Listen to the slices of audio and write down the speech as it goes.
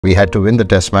We had to win the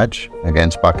test match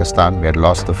against Pakistan. We had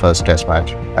lost the first test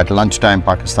match. At lunchtime,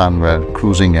 Pakistan were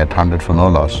cruising at 100 for no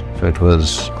loss. So it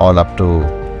was all up to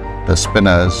the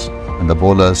spinners and the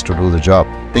bowlers to do the job.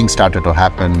 Things started to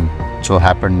happen. So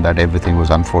happened that everything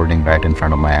was unfolding right in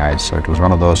front of my eyes. So it was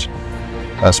one of those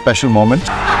special moments.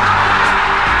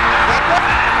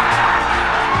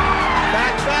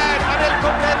 Anil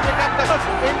Kumble became the first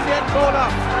Indian bowler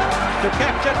to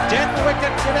capture 10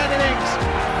 wickets in an innings.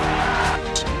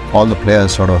 All the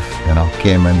players sort of,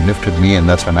 came and lifted me, and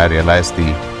that's when I realized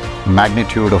the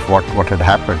magnitude of what had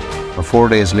happened. 4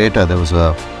 days later, there was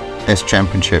a Test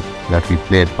Championship that we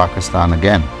played Pakistan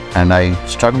again, and I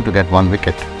struggled to get 1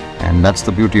 wicket. And that's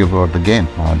the beauty about the game.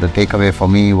 The takeaway for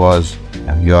me was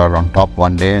you're on top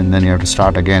one day and then you have to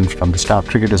start again from the start.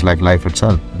 Cricket is like life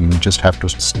itself. You just have to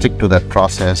stick to that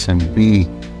process and be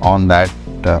on that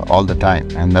all the time.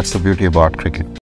 And that's the beauty about cricket.